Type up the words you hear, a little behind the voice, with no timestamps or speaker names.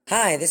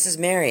Hi, this is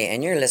Mary,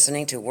 and you're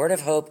listening to Word of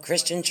Hope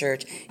Christian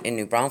Church in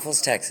New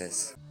Braunfels,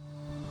 Texas.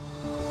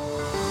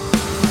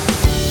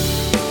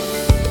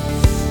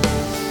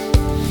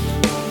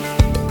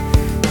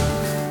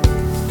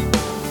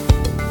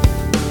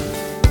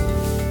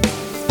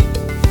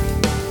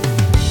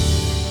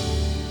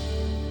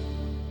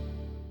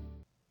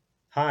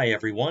 Hi,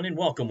 everyone, and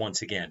welcome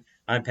once again.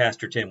 I'm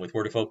Pastor Tim with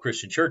Word of Hope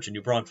Christian Church in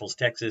New Braunfels,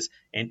 Texas,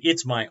 and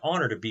it's my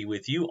honor to be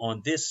with you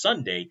on this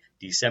Sunday,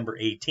 December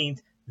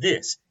 18th.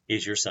 This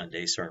is your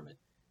Sunday sermon.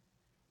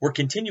 We're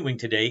continuing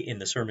today in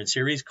the sermon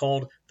series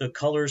called The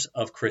Colors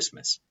of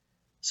Christmas.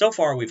 So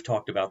far, we've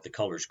talked about the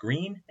colors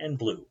green and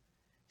blue.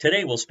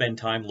 Today, we'll spend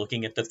time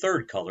looking at the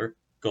third color,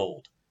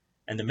 gold.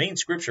 And the main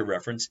scripture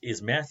reference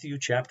is Matthew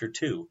chapter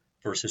 2,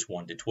 verses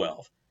 1 to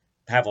 12.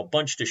 I have a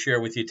bunch to share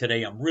with you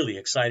today I'm really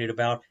excited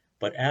about,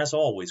 but as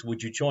always,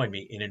 would you join me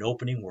in an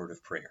opening word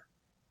of prayer?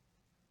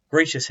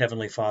 Gracious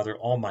Heavenly Father,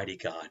 Almighty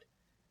God,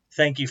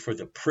 thank you for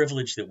the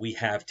privilege that we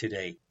have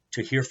today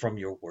to hear from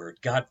your word.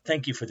 God,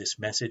 thank you for this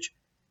message.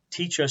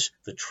 Teach us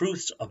the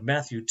truths of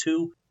Matthew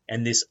 2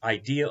 and this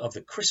idea of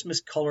the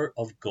Christmas color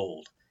of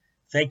gold.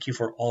 Thank you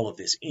for all of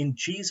this. In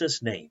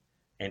Jesus' name.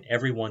 And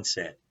everyone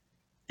said,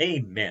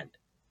 Amen.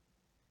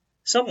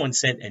 Someone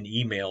sent an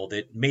email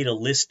that made a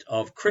list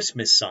of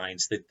Christmas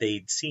signs that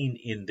they'd seen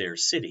in their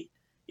city.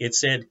 It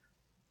said,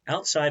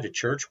 outside a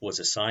church was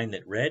a sign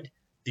that read,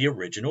 The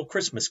Original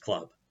Christmas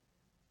Club.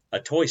 A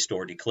toy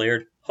store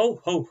declared,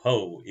 Ho, ho,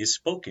 ho is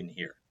spoken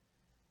here.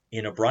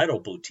 In a bridal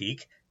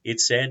boutique, it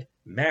said,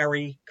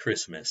 Merry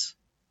Christmas.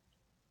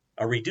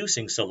 A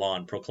reducing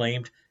salon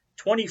proclaimed,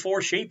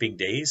 24 shaping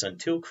days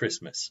until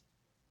Christmas.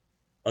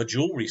 A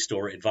jewelry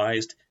store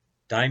advised,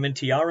 diamond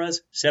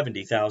tiaras,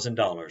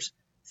 $70,000,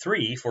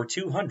 3 for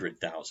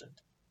 $200,000.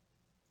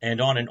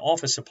 And on an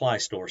office supply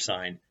store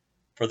sign,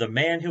 for the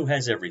man who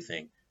has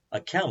everything,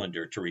 a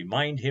calendar to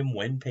remind him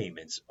when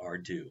payments are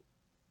due.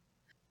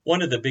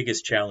 One of the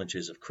biggest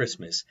challenges of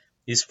Christmas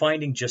is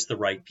finding just the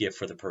right gift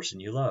for the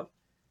person you love.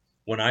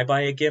 When I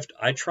buy a gift,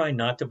 I try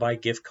not to buy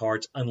gift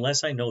cards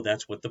unless I know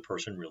that's what the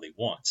person really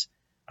wants.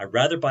 I'd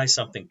rather buy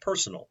something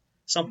personal,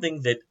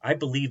 something that I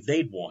believe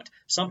they'd want,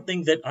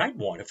 something that I'd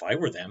want if I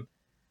were them.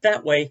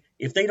 That way,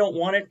 if they don't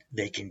want it,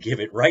 they can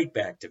give it right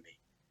back to me.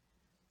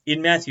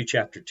 In Matthew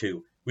chapter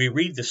 2, we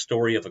read the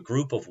story of a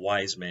group of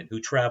wise men who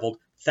traveled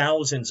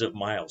thousands of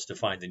miles to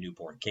find the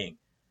newborn king.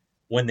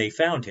 When they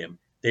found him,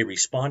 they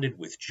responded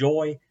with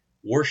joy,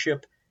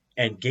 worship,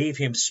 and gave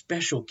him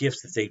special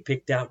gifts that they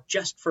picked out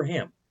just for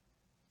him.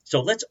 So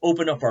let's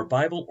open up our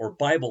Bible or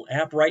Bible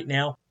app right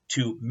now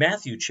to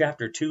Matthew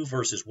chapter 2,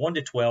 verses 1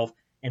 to 12,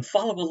 and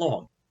follow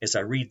along as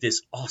I read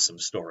this awesome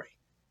story.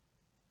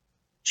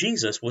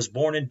 Jesus was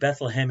born in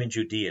Bethlehem in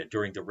Judea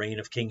during the reign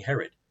of King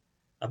Herod.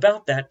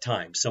 About that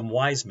time, some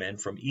wise men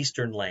from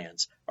eastern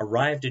lands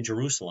arrived in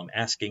Jerusalem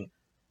asking,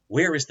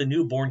 Where is the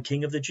newborn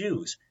King of the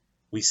Jews?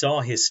 We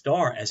saw his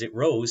star as it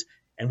rose,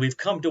 and we've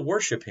come to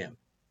worship him.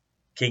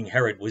 King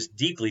Herod was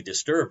deeply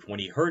disturbed when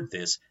he heard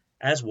this,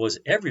 as was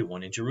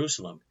everyone in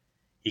Jerusalem.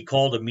 He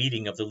called a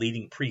meeting of the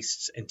leading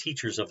priests and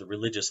teachers of the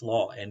religious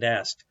law and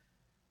asked,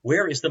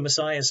 Where is the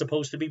Messiah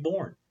supposed to be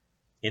born?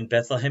 In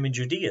Bethlehem in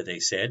Judea, they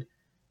said,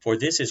 for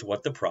this is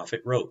what the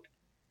prophet wrote.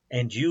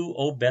 And you,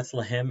 O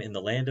Bethlehem in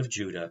the land of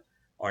Judah,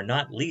 are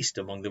not least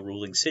among the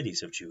ruling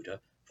cities of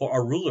Judah, for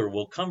a ruler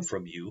will come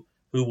from you,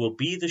 who will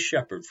be the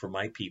shepherd for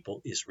my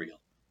people Israel.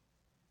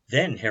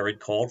 Then Herod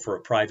called for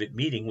a private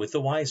meeting with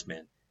the wise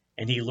men,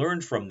 and he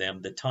learned from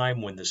them the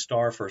time when the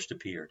star first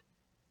appeared.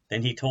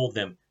 Then he told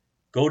them,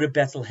 Go to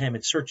Bethlehem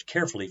and search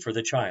carefully for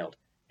the child,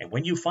 and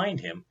when you find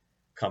him,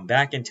 come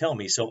back and tell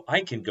me so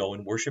I can go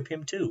and worship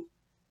him too.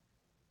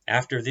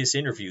 After this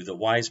interview, the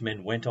wise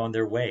men went on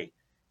their way,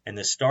 and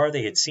the star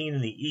they had seen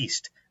in the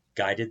east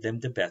guided them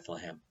to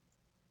Bethlehem.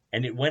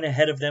 And it went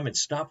ahead of them and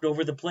stopped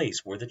over the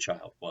place where the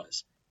child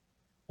was.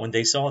 When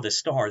they saw the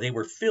star, they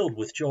were filled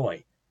with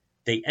joy.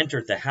 They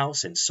entered the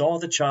house and saw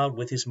the child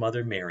with his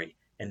mother Mary,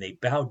 and they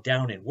bowed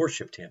down and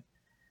worshipped him.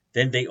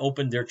 Then they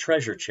opened their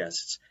treasure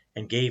chests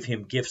and gave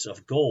him gifts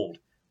of gold,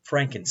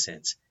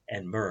 frankincense,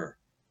 and myrrh.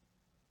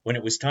 When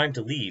it was time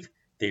to leave,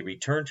 they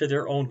returned to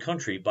their own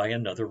country by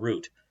another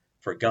route,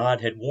 for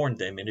God had warned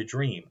them in a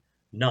dream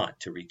not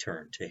to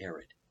return to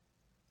Herod.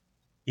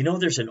 You know,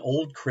 there's an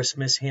old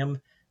Christmas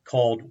hymn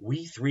called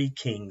We Three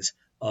Kings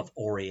of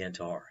Orient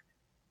Are.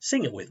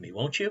 Sing it with me,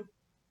 won't you?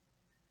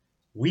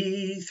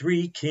 We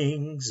three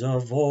kings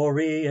of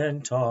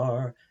Orient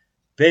are,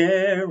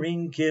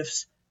 bearing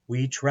gifts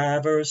we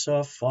traverse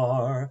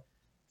afar.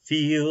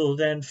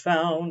 Field and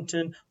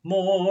fountain,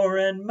 moor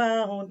and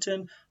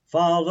mountain,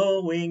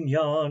 following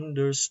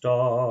yonder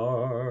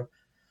star.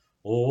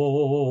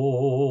 Oh,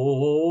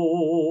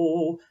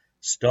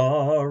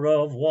 star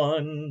of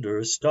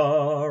wonder,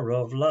 star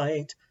of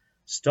light,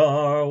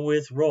 star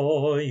with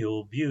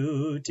royal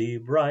beauty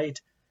bright,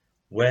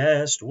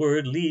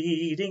 westward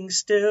leading,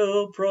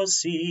 still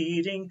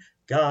proceeding,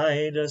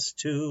 guide us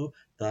to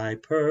thy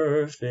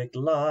perfect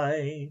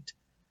light.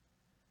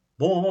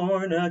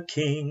 Born a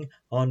king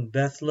on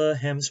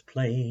Bethlehem's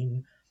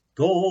plain,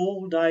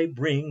 Gold I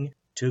bring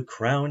to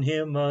crown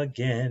him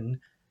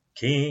again,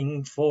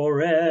 King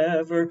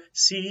forever,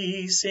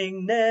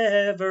 ceasing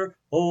never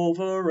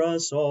over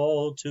us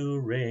all to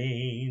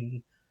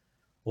reign.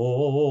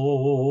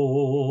 Oh,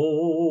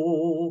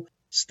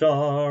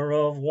 star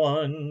of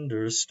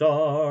wonder,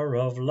 star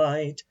of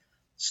light,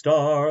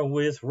 star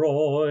with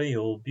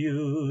royal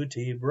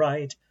beauty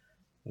bright,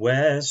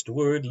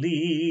 westward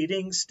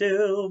leading,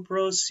 still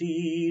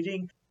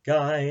proceeding,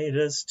 guide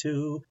us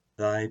to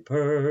thy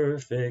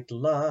perfect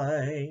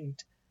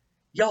light.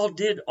 Y'all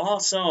did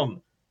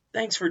awesome.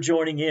 Thanks for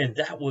joining in.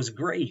 That was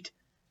great.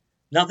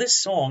 Now this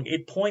song,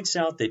 it points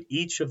out that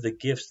each of the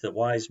gifts the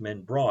wise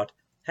men brought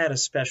had a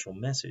special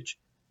message.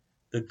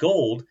 The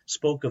gold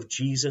spoke of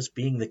Jesus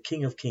being the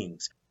King of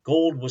Kings.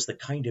 Gold was the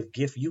kind of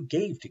gift you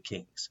gave to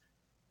kings.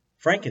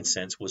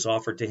 Frankincense was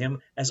offered to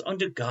him as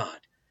unto God.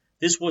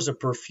 This was a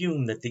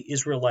perfume that the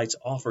Israelites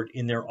offered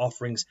in their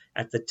offerings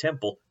at the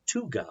temple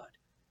to God.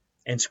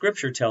 And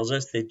Scripture tells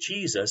us that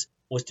Jesus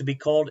was to be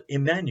called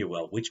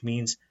Emmanuel, which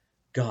means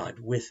God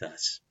with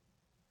us.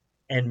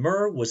 And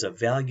myrrh was a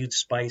valued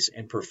spice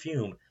and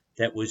perfume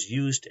that was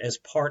used as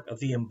part of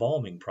the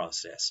embalming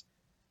process.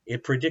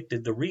 It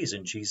predicted the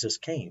reason Jesus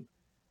came,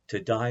 to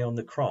die on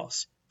the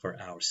cross for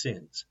our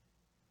sins.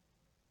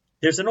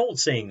 There's an old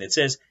saying that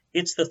says,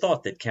 it's the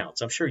thought that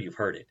counts. I'm sure you've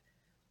heard it.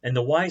 And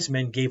the wise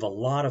men gave a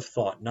lot of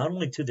thought, not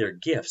only to their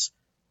gifts,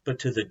 but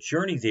to the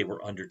journey they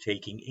were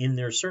undertaking in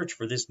their search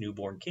for this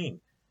newborn king.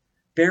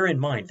 Bear in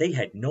mind, they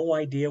had no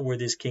idea where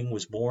this king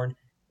was born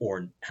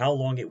or how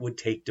long it would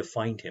take to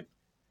find him.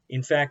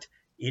 In fact,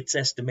 it's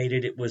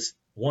estimated it was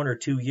 1 or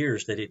 2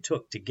 years that it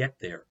took to get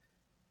there.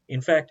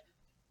 In fact,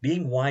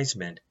 being wise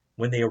men,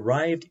 when they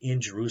arrived in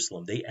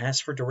Jerusalem, they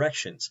asked for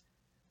directions.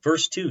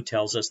 Verse 2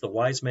 tells us the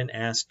wise men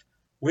asked,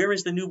 "Where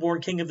is the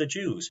newborn King of the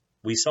Jews?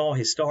 We saw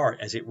his star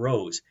as it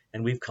rose,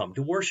 and we've come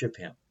to worship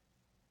him."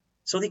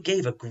 So they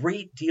gave a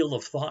great deal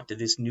of thought to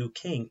this new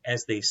king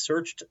as they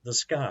searched the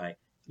sky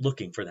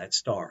looking for that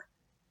star.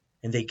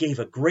 And they gave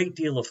a great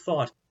deal of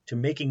thought to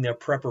making their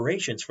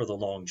preparations for the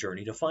long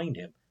journey to find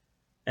him.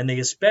 And they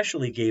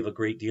especially gave a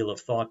great deal of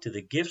thought to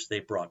the gifts they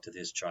brought to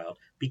this child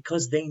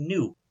because they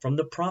knew from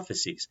the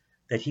prophecies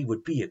that he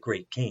would be a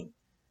great king.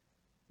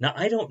 Now,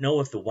 I don't know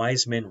if the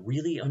wise men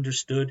really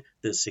understood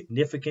the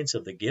significance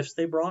of the gifts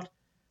they brought,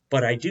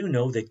 but I do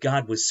know that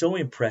God was so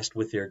impressed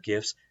with their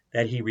gifts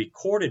that he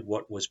recorded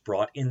what was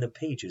brought in the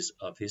pages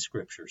of his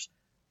scriptures,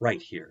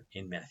 right here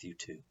in Matthew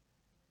 2.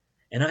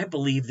 And I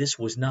believe this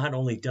was not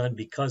only done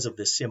because of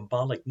the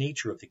symbolic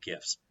nature of the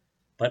gifts,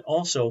 but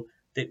also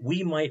that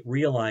we might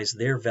realize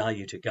their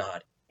value to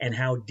God and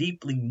how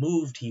deeply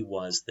moved he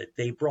was that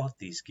they brought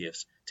these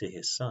gifts to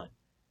his son.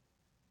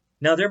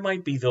 Now, there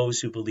might be those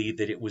who believe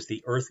that it was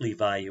the earthly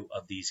value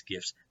of these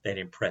gifts that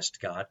impressed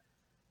God,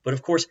 but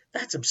of course,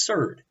 that's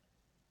absurd.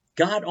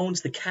 God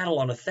owns the cattle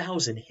on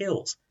 1,000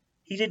 hills.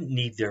 He didn't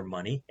need their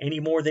money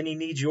any more than he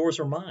needs yours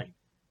or mine.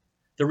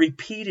 The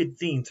repeated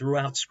theme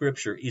throughout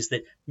Scripture is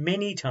that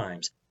many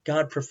times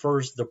God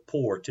prefers the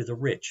poor to the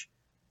rich.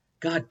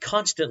 God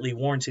constantly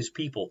warns his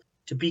people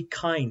to be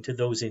kind to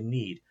those in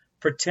need,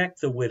 protect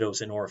the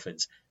widows and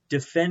orphans,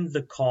 defend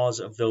the cause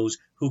of those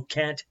who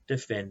can't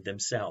defend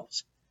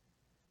themselves.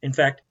 In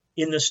fact,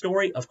 in the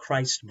story of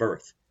Christ's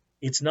birth,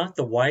 it's not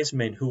the wise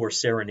men who are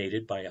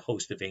serenaded by a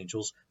host of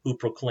angels who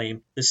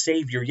proclaim, "The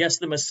Savior, yes,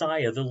 the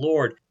Messiah, the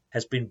Lord,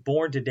 has been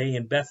born today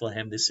in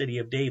Bethlehem, the city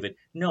of David."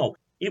 No,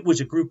 it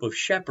was a group of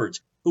shepherds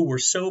who were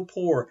so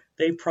poor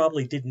they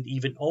probably didn't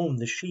even own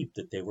the sheep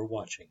that they were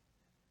watching.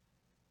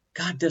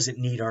 God doesn't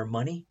need our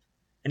money,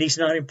 and he's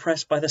not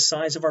impressed by the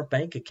size of our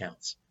bank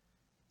accounts.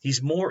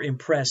 He's more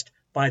impressed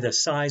by the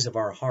size of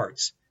our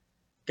hearts.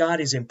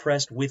 God is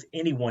impressed with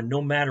anyone,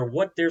 no matter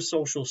what their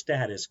social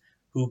status,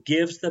 who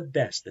gives the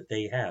best that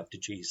they have to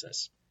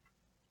Jesus.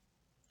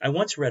 I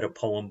once read a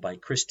poem by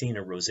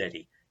Christina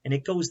Rossetti, and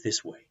it goes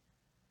this way.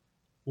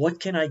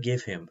 "What can I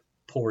give him,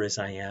 poor as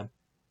I am?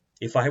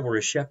 If I were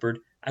a shepherd,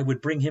 I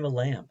would bring him a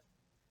lamb.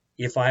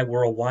 If I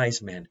were a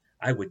wise man,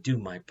 I would do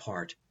my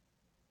part.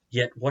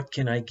 Yet what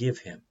can I give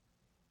him?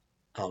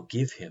 I'll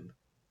give him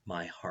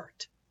my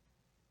heart."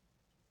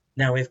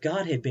 Now, if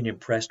God had been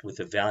impressed with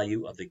the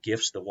value of the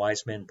gifts the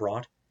wise men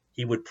brought,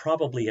 he would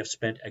probably have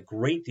spent a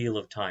great deal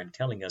of time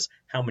telling us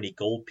how many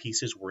gold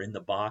pieces were in the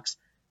box,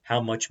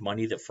 how much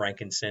money the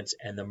frankincense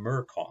and the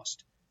myrrh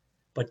cost.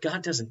 But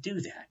God doesn't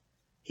do that.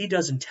 He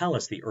doesn't tell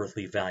us the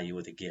earthly value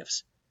of the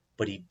gifts,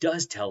 but he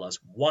does tell us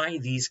why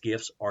these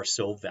gifts are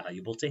so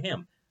valuable to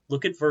him.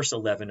 Look at verse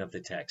 11 of the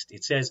text.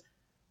 It says,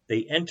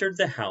 "They entered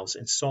the house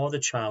and saw the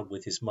child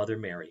with his mother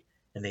Mary,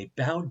 and they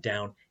bowed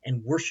down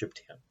and worshipped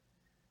him.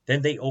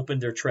 Then they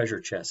opened their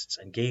treasure chests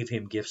and gave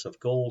him gifts of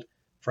gold,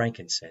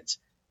 frankincense,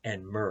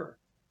 and myrrh."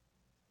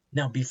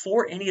 Now,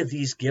 before any of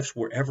these gifts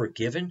were ever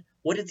given,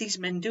 what did these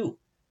men do?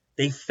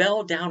 They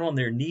fell down on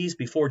their knees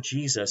before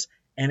Jesus,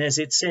 and as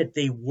it said,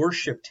 they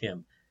worshipped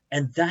him.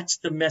 And that's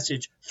the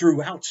message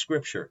throughout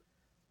Scripture.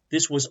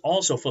 This was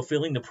also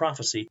fulfilling the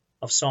prophecy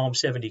of Psalm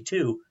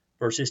 72,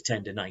 verses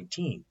 10 to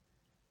 19.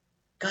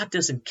 God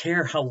doesn't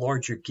care how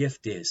large your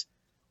gift is.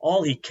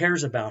 All he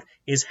cares about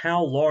is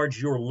how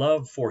large your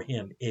love for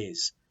him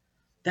is.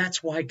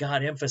 That's why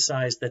God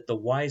emphasized that the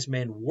wise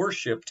men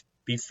worshiped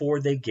before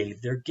they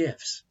gave their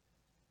gifts.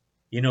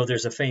 You know,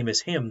 there's a famous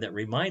hymn that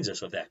reminds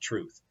us of that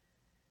truth.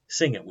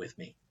 Sing it with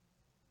me.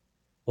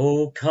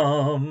 O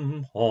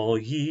come, all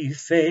ye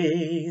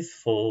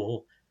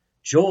faithful,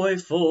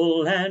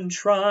 joyful and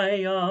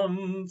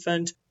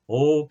triumphant.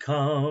 O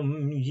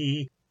come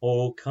ye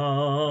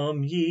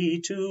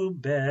to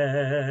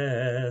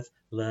Bethlehem.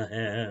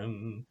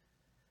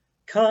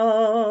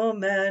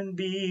 Come and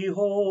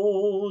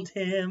behold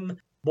him,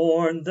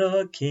 born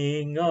the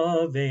King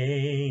of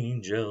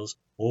angels.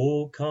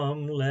 O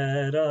come,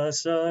 let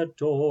us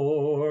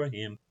adore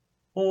him.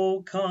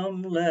 O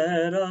come,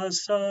 let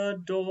us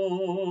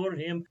adore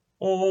him.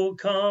 O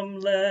come,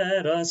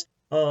 let us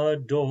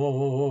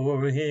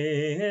adore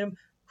him,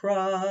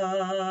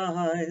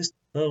 Christ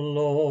the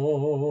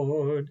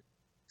Lord.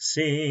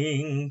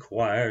 Sing,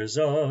 choirs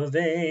of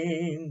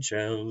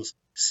angels,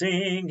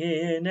 sing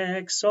in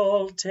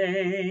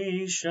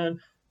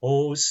exaltation.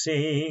 O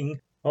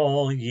sing,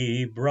 all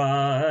ye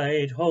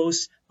bright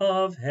hosts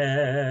of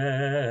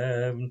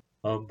heaven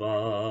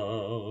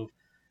above.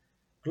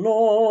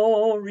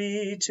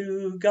 Glory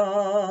to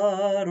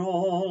God,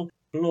 all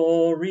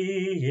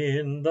glory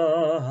in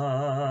the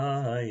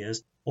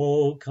highest.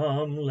 O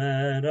come,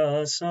 let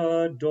us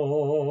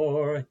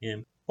adore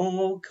him.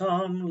 O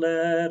come,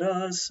 let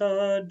us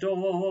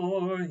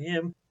adore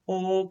him.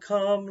 O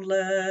come,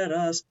 let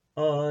us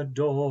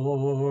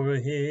adore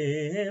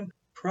him,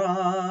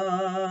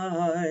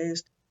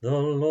 Christ the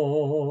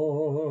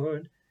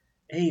Lord.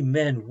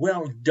 Amen.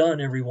 Well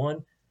done,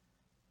 everyone.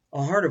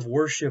 A heart of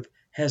worship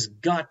has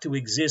got to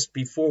exist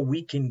before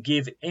we can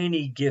give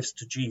any gifts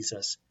to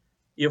Jesus.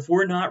 If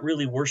we're not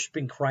really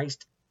worshiping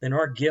Christ, then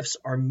our gifts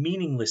are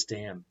meaningless to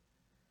him.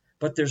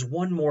 But there's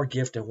one more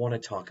gift I want to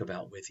talk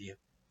about with you.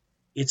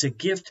 It's a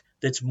gift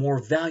that's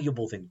more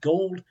valuable than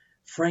gold,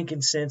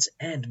 frankincense,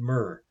 and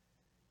myrrh.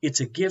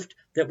 It's a gift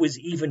that was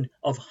even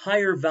of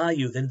higher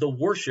value than the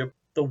worship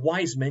the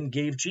wise men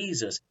gave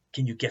Jesus.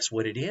 Can you guess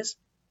what it is?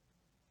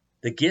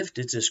 The gift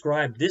is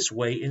described this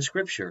way in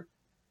Scripture.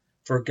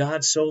 For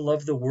God so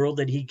loved the world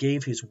that he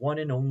gave his one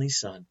and only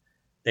Son,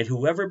 that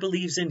whoever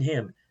believes in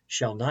him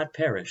shall not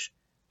perish,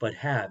 but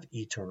have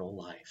eternal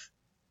life.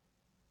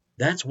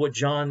 That's what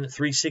John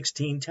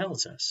 3:16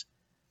 tells us.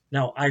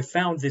 Now, I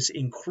found this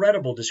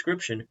incredible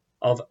description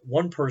of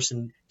one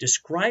person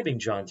describing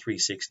John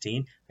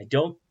 3:16. I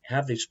don't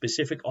have the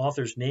specific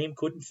author's name,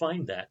 couldn't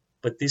find that,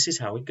 but this is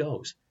how it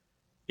goes.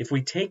 If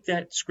we take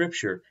that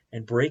scripture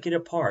and break it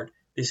apart,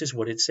 this is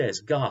what it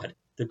says. God,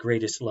 the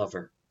greatest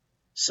lover,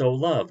 so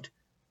loved,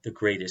 the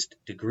greatest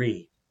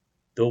degree,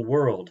 the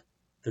world,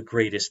 the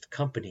greatest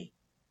company,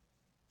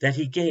 that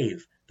he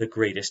gave the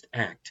greatest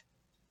act,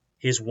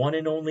 his one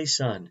and only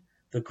Son,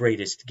 the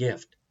greatest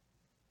gift,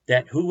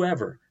 that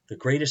whoever, the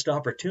greatest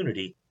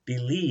opportunity,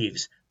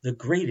 believes the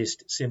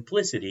greatest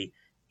simplicity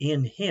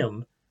in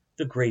him,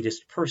 the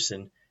greatest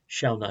person,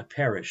 shall not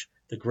perish,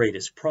 the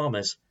greatest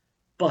promise,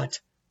 but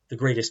the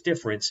greatest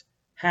difference,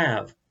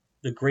 have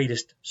the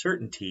greatest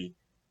certainty,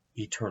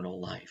 eternal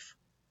life,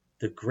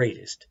 the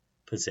greatest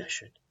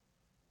possession.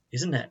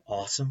 Isn't that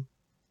awesome?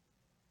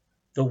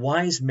 The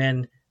wise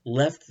men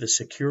left the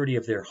security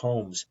of their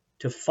homes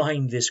to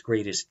find this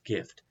greatest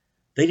gift.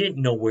 They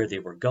didn't know where they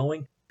were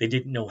going. They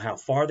didn't know how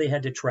far they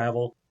had to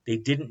travel. They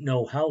didn't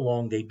know how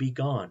long they'd be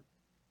gone.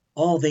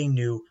 All they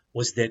knew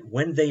was that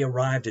when they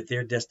arrived at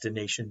their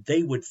destination,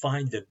 they would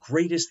find the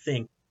greatest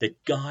thing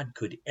that God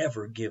could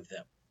ever give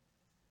them.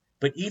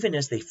 But even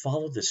as they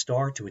followed the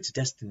star to its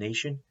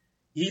destination,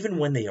 even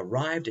when they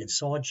arrived and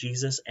saw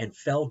Jesus and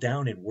fell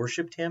down and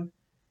worshiped him,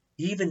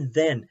 even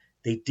then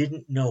they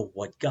didn't know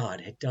what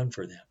God had done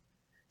for them.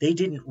 They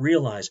didn't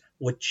realize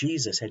what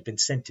Jesus had been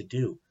sent to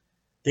do.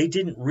 They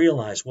didn't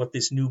realize what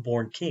this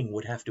newborn king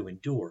would have to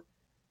endure.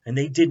 And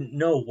they didn't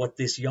know what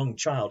this young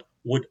child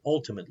would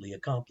ultimately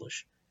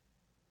accomplish.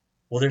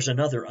 Well, there's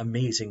another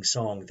amazing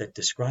song that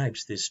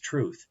describes this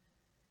truth.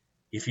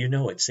 If you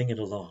know it, sing it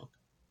along.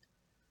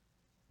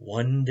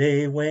 One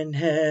day when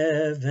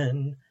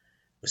heaven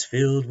was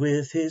filled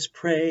with his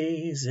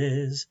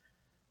praises,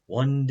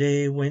 one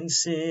day when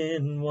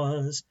sin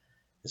was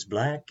as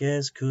black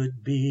as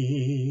could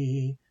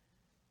be,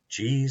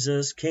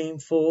 Jesus came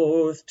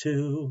forth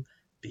to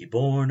be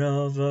born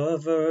of a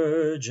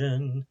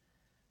virgin,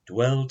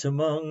 dwelt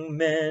among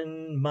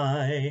men,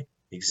 my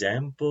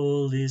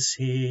example is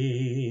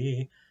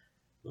he.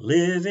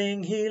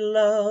 Living he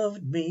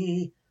loved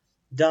me,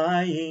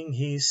 dying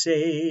he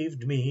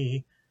saved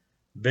me,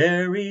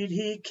 buried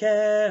he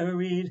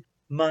carried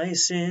my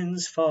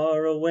sins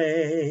far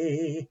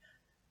away,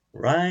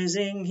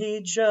 rising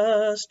he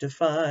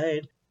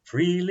justified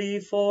freely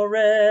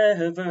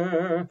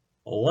forever.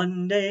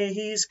 One day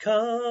he's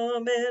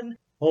coming,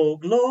 oh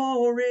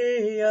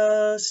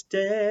glorious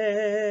day,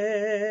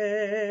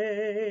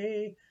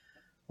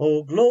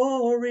 oh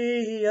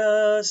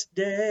glorious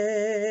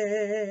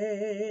day.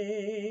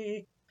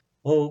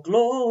 O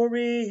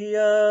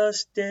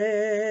glorious day,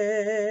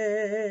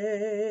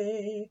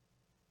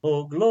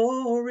 O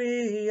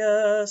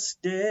glorious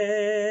day.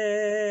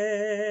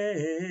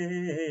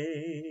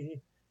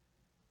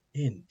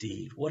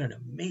 Indeed, what an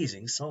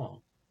amazing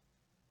song.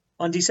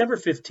 On December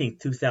 15,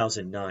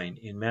 2009,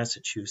 in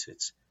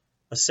Massachusetts,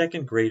 a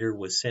second grader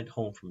was sent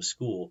home from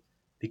school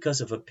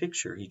because of a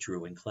picture he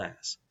drew in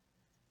class.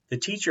 The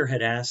teacher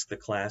had asked the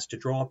class to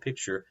draw a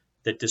picture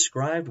that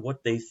described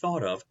what they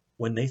thought of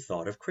when they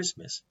thought of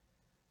Christmas.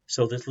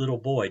 So this little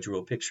boy drew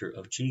a picture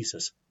of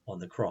Jesus on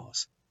the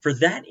cross. For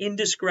that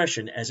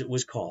indiscretion, as it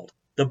was called,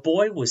 the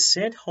boy was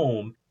sent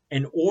home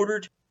and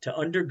ordered to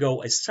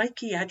undergo a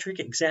psychiatric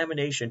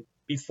examination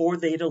before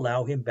they'd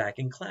allow him back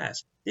in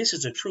class. This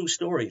is a true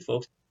story,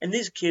 folks, and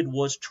this kid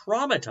was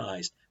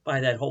traumatized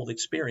by that whole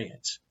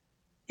experience.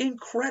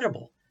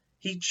 Incredible.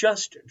 He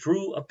just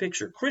drew a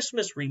picture.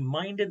 Christmas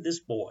reminded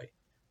this boy,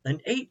 an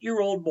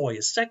 8-year-old boy,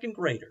 a second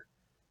grader,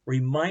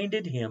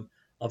 reminded him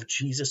of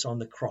Jesus on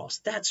the cross.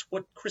 That's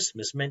what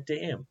Christmas meant to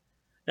him.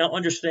 Now,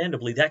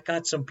 understandably, that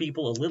got some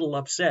people a little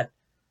upset,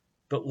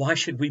 but why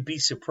should we be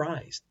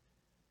surprised?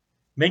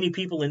 Many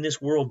people in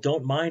this world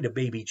don't mind a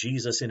baby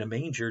Jesus in a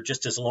manger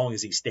just as long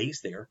as he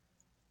stays there.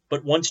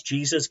 But once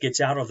Jesus gets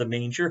out of the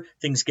manger,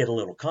 things get a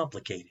little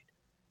complicated.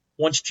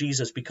 Once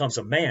Jesus becomes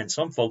a man,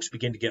 some folks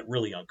begin to get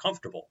really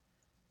uncomfortable.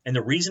 And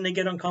the reason they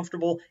get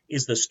uncomfortable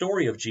is the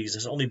story of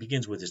Jesus only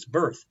begins with his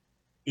birth.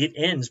 It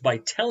ends by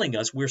telling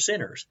us we're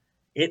sinners.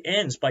 It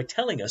ends by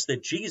telling us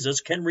that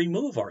Jesus can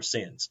remove our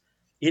sins.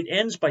 It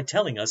ends by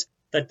telling us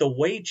that the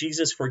way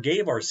Jesus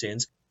forgave our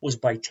sins was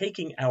by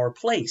taking our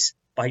place,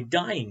 by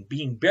dying,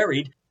 being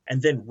buried,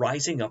 and then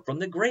rising up from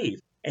the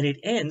grave. And it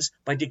ends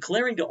by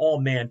declaring to all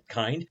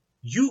mankind,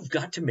 you've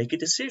got to make a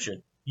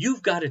decision.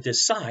 You've got to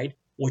decide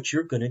what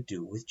you're going to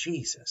do with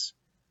Jesus.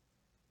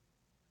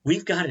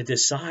 We've got to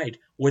decide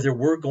whether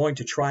we're going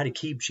to try to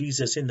keep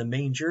Jesus in the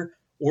manger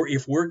or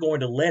if we're going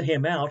to let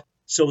him out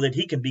so that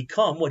he can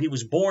become what he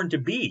was born to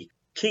be,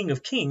 King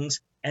of Kings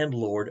and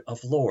Lord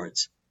of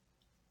Lords.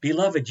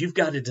 Beloved, you've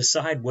got to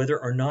decide whether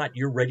or not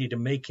you're ready to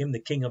make him the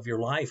king of your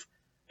life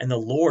and the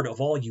Lord of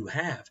all you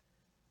have.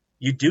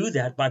 You do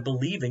that by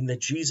believing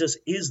that Jesus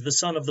is the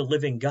Son of the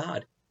living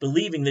God,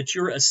 believing that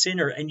you're a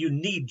sinner and you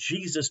need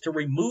Jesus to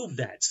remove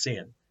that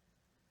sin,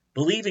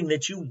 believing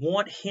that you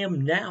want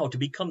him now to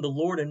become the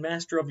Lord and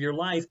Master of your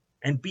life,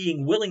 and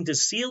being willing to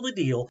seal the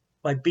deal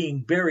by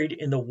being buried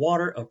in the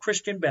water of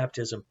Christian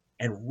baptism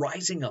and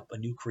rising up a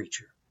new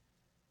creature.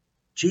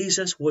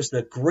 Jesus was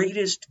the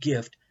greatest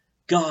gift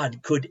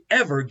God could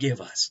ever give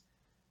us.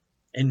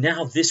 And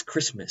now this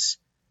Christmas,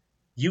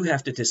 you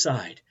have to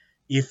decide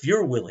if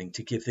you're willing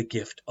to give the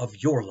gift of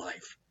your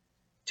life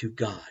to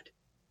God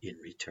in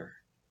return.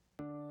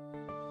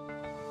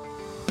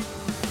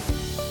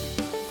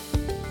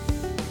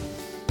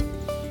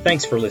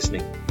 Thanks for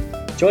listening.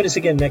 Join us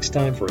again next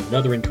time for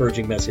another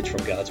encouraging message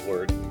from God's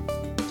Word.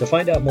 To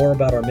find out more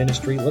about our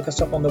ministry, look us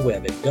up on the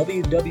web at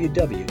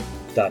www.whccnb.org.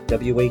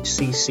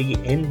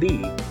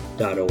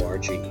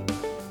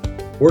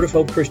 Word of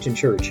Hope Christian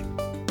Church.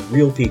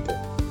 Real people,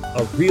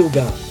 a real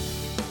God,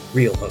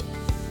 real hope.